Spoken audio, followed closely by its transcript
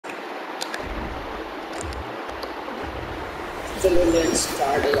चलो let's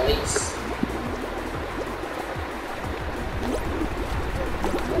start guys.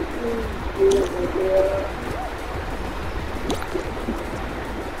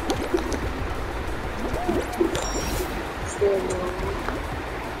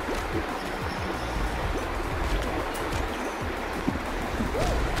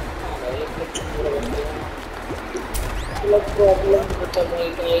 Problem खत्म हो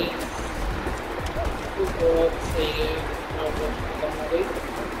गई, बहुत सही है। प्रॉब्लम खत्म हो गई।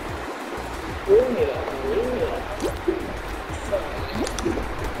 वो मेरा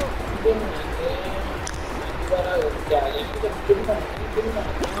दोबारा क्या लेंगे जब गिरना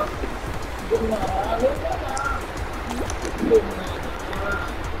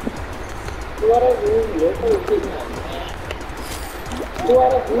दोबारा घूम लो तो गिरना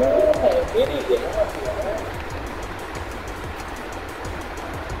दोबारा घूम है मेरी गिरना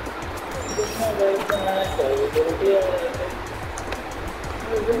बनाना चाहिए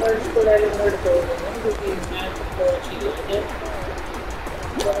को डायरेक्ट कर देंगे क्योंकि मैच तो अच्छी है।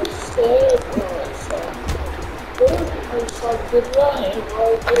 ऐसा गिर रहा है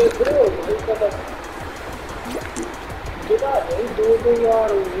भाई गिरो भाई कदम गिरा नहीं दो यार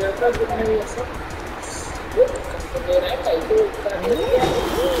हो गया था गिरने में सब दे रहे हैं भाई तो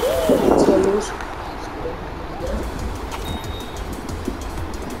चलो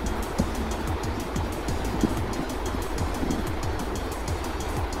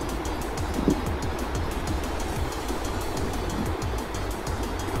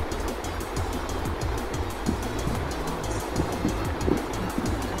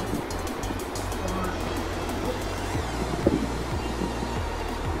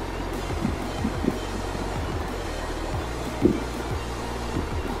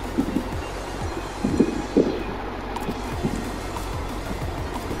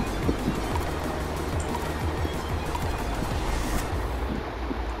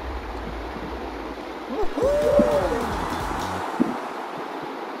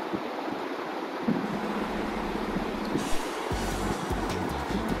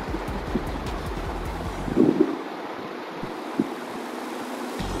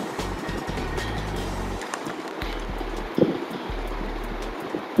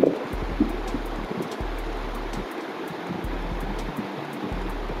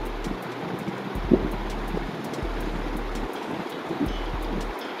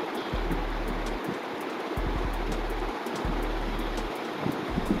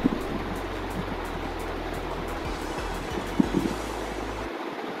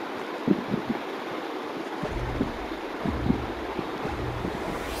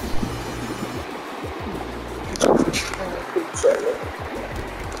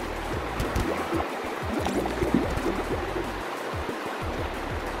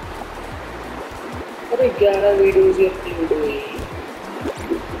अरे 11 वीडियोस ही अपलोड हुई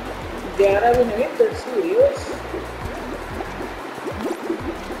 11 भी नहीं 10 वीडियोस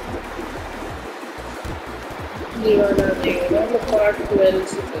ये वाला नहीं होगा मतलब पार्ट 12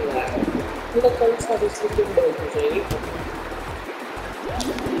 से चल रहा है मतलब कल सारी स्लिपिंग बहुत हो जाएगी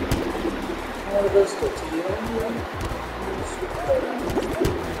और 10 तो चाहिए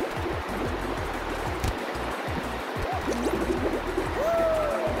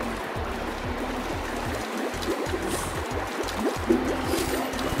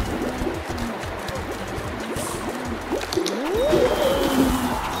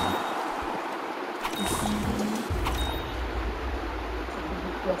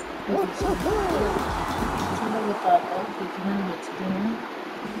बताता हूँ कितना बचते हैं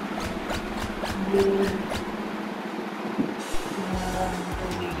ये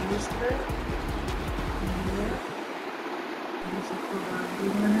वीडियोस पर सबको डाल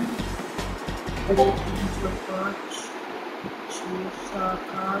देना है 305 6 7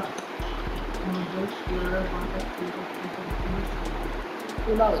 8 9 10 11 12 13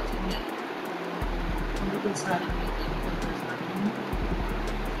 थोड़ा बचेंगे बिल्कुल सारे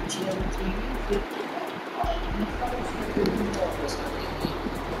अच्छी बचेंगी फिर वापस आ जाएंगे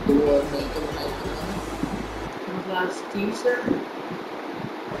 2 और नहीं तो क्लास 30 है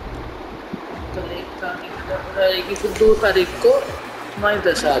कल 1 तारीख तक रहेगी फिर 2 तारीख को हमारी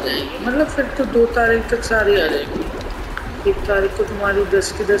 10 आ जाएंगी मतलब फिर तो 2 तारीख तक सारी आ जाएंगी 1 तारीख को तुम्हारी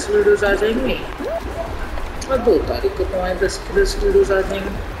 10 की 10 वीडियोस आ जाएंगी और 2 तारीख को तुम्हारी 10 की 10 वीडियोस आ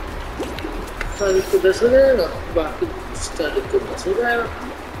जाएंगी तारीख को 10 हो जाएगा बाकी 10 तारीख को 10 हो जाएगा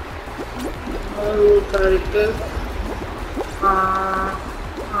और वो तारीख तक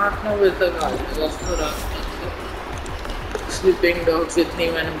 8-9 बजे तक आ जाएगा उसमें रात में स्लीपिंग डॉग्स जितनी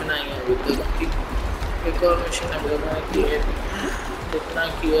मैंने बनाई है अभी तक की एक और मशीन अब बना की है जितना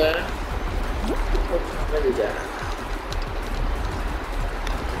किया है उतना मिल जाएगा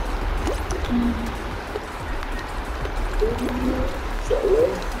चलो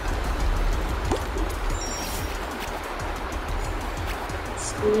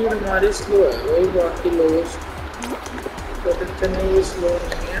स्पीड हमारी स्लो है भाई, बाकी लोगों से इतने भी स्लो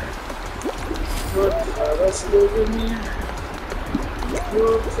नहीं है, बहुत ज़्यादा स्लो भी नहीं है,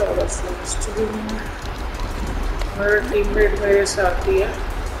 बहुत ज़्यादा फास्ट भी नहीं है। मेरा टीममेट मेरे साथ ही है,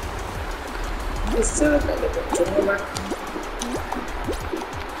 इससे पहले पहुंचूंगा मैं।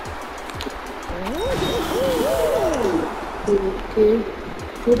 ओके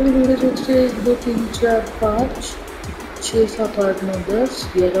टोटल वीडियो जो 1 2 3 4 5 6 7 8 9 10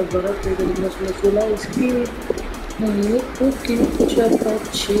 11 12 13 14 16 इसकी नहीं। ओके 4 5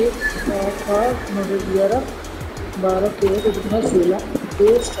 6 7 8 9 10 11 12 13 14 16 2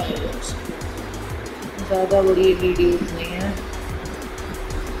 स्टाइल्स, ज़्यादा बड़ी वीडियो नहीं है,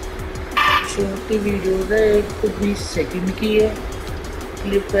 छोटी वीडियो है, 1 तो 20 सेकंड की है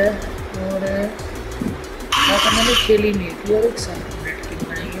क्लिप है, और मैंने खेली नहीं थी और 1 7 मिनट की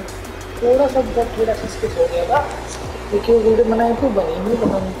बनाई है। थोड़ा सा बहुत थोड़ा सा स्किप हो गया था, देखिए वीडियो बनाई थी बनी नहीं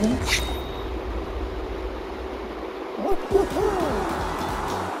बनानी थी।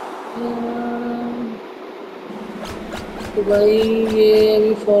 तो भाई ये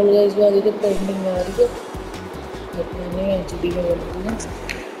अभी फॉल गाइस वाली तो पेंडिंग में आ रही है, मैंने HD में बन रही है।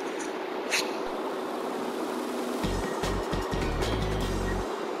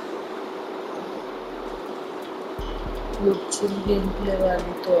 गेम प्ले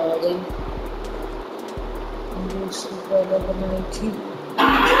वाली तो आ गई, उससे पहले बनाई थी।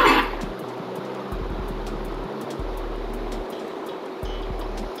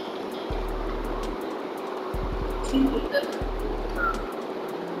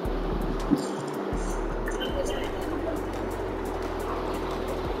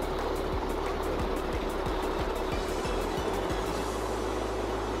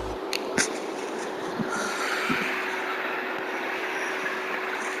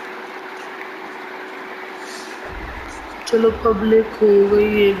 चलो पब्लिक हो गई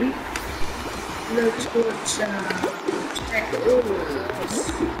ये भी, लेट्स गो। अच्छा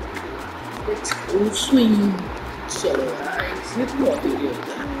लेट्स गो स्विंग। चलो गाइस ये बहुत ही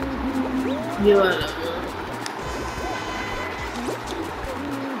होता है ये वाला।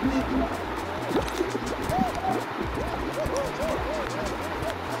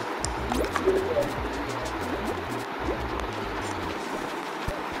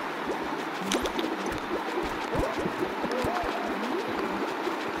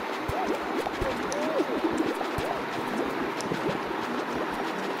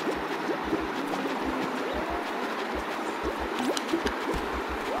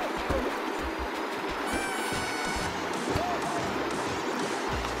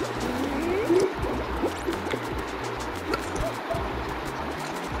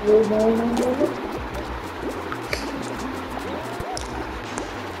 No.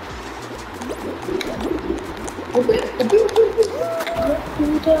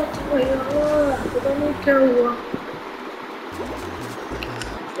 कूदा था यार, पता नहीं क्या हुआ,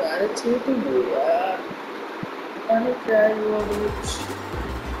 छोटी यार, पता नहीं क्या हुआ कुछ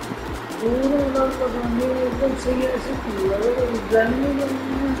पूरा पता नहीं, एकदम सही ऐसे पूरा जानने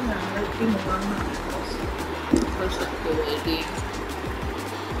की मारना कर सकते हो।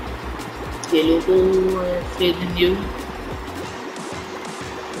 ये लोगों फेदिन यू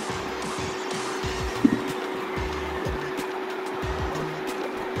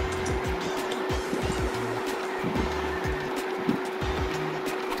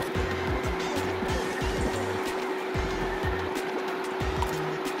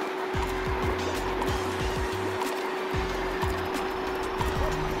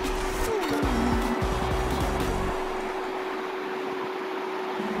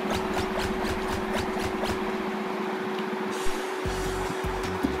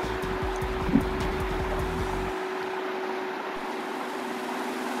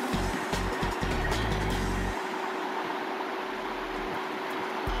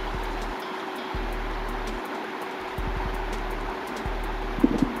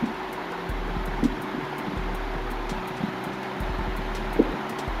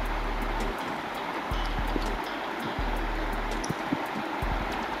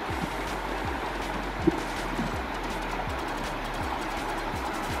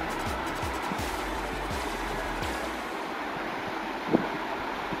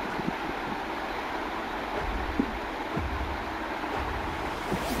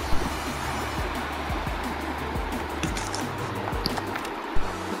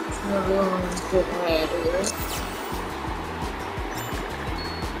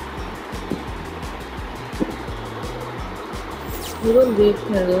वो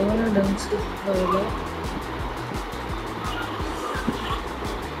देखने दो ना ढंग से पहले।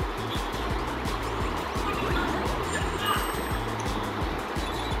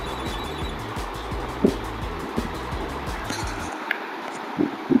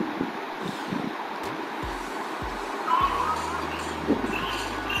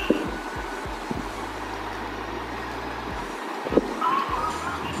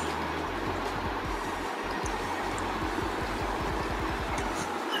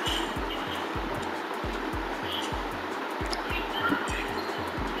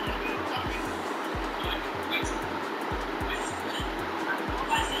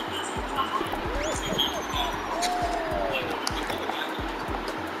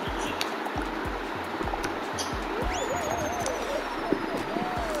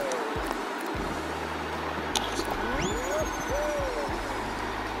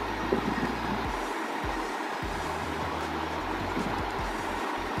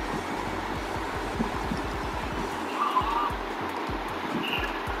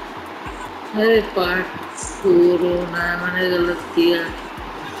 अरे पार्ट 4 होना है, मैंने गलत किया।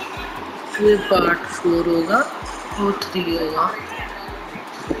 ये पार्ट 4 होगा और 3 होगा।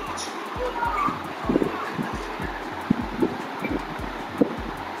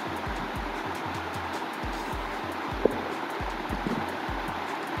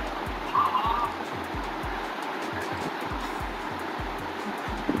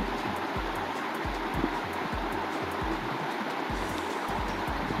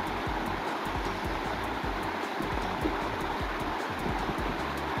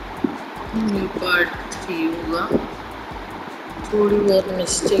 ये पार्ट 3 होगा। थोड़ी बहुत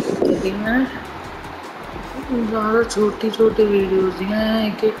मिस्टेक कर दी मैं, ज़्यादा छोटी छोटी वीडियोस दी हैं,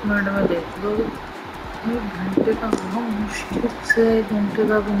 1-1 मिनट में देख लो। 1 घंटे का होगा मुश्किल से, 1 घंटे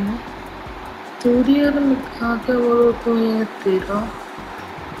का भी नहीं। थोड़ी अगर निकाल के बोलो तो ये 13,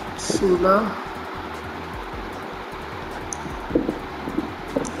 16,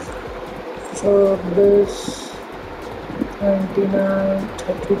 24, 29,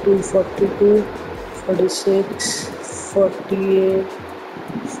 32, 42, 46, 48,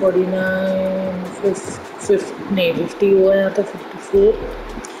 49, 50 नहीं 50 हुआ यहाँ तो 54,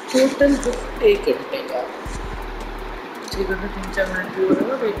 टोटल 1 घंटे का। 6 घंटे 3-4 मिनट भी हो रहा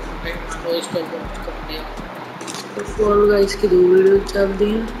है, 1 घंटे मान लो इसका बहुत कर दिया। तो फॉल गाइस की 2 वीडियो चल दी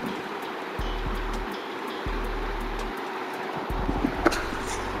हैं।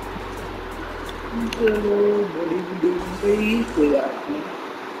 चलो बड़ी वीडियो बन गई, कोई बात नहीं।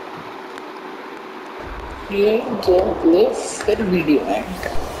 ये गेम प्ले फिर वीडियो एंड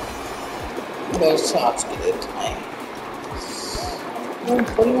बस आज के लिए इतना ही।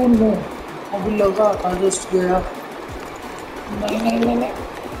 अभी लगा था जस्ट गया, नहीं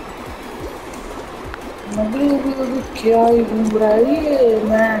अभी क्या ही घूम रहा है ये।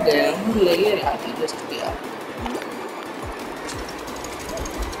 मैं गया हूँ ले रहा था जस्ट गया।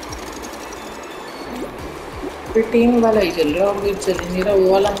 टीम वाला ही चल रहा है, चल मेरा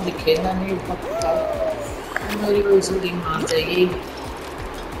वो वाला मुझे खेलना नहीं पता, मेरी वजह से टीम आ जाएगी।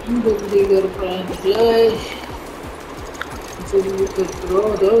 जल्दी कर पाए जल्दी कर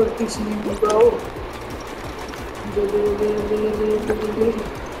किसी ने बताओ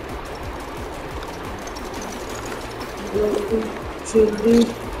जल्दी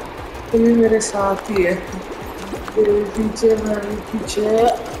तुम्हें मेरे साथ ही है, पीछे मेरे पीछे।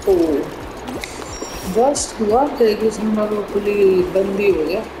 ओ जस्ट हुआ कि इसमें मेरा खुली बंदी हो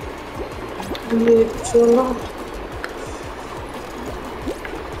गया। चलो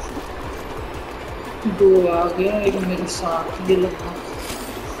 2 आ गया, एक मेरे साथ ही लगा।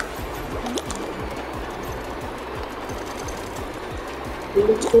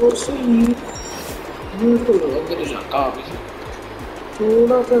 थोड़ा सा तो गिर जाता, अभी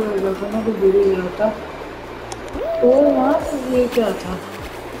थोड़ा सा रह जाता ना तो गिर ही जाता। और वहाँ ये क्या था,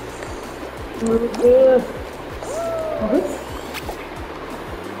 अरे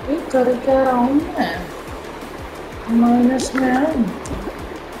ये कर क्या रहा हूँ मैं, माइनस में है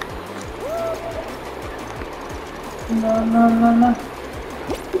ना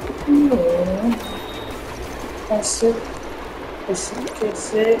ऐसे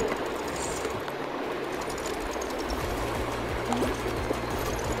कैसे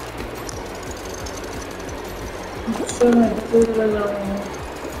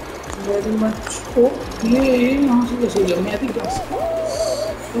वेरी मच। ओ ये यहाँ से कैसे गया, मैं भी जा सकता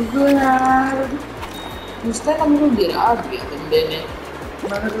यार। उस टाइम हमको गिरा दिया बंदे ने,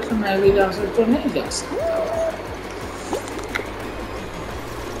 मैंने सोचा मैं भी जा सकता, नहीं जा सकता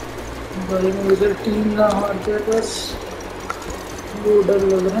भाई। मैं उधर टीम ना हारते बस वो डर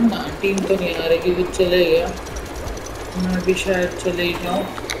लग रहा है ना, टीम तो नहीं आ रही क्योंकि चले गया। मैं भी शायद चले ही जाऊँ।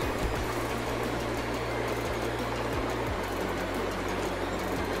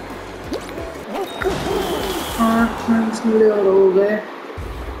 8 मंजिले और हो गए।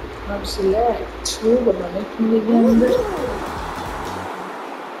 अब सिलेक्ट वो बनाने के लिए अंदर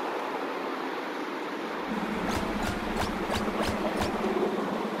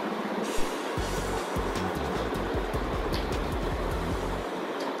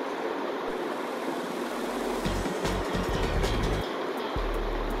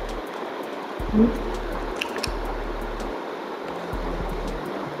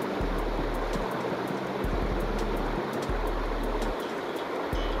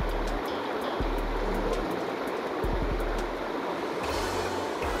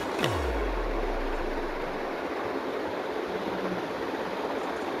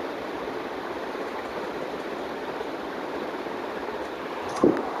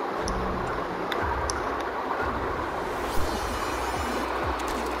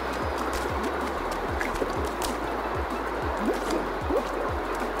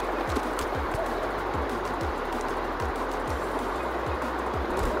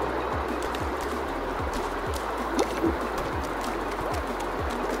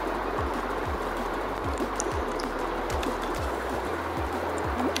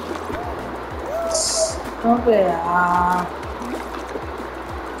हो गया।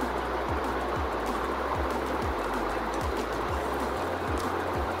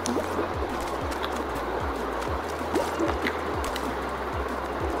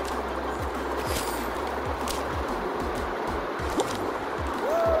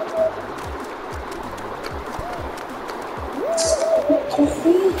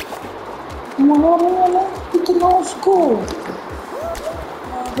 मारो वाला कितना उसको,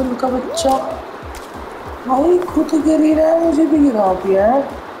 पागल का बच्चा भाई खुद गिर ही रहा है, मुझे भी गिरा दिया है।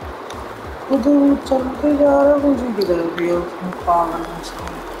 खुद चलते जा रहा है, मुझे गिरा दिया उसने, पागल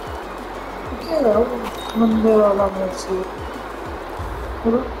इंसान। क्या करो बंदे वाला मेरे से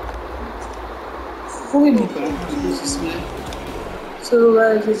कोई नहीं करेगा इसमें। चलो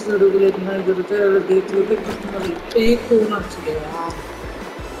गाइस इस वीडियो के लिए इतना ही करते हैं। अगर देख लो तो एक होना चाहिए यार,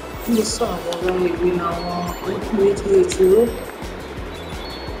 गुस्सा आ जाएगा। एक भी ना हुआ बीच हो।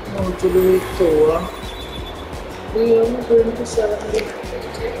 और चलो एक तो हुआ 27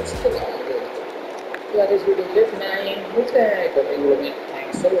 यार। इस वीडियो के लिए मैं ही हूँ,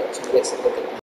 थैंक्स फॉर वॉचिंग।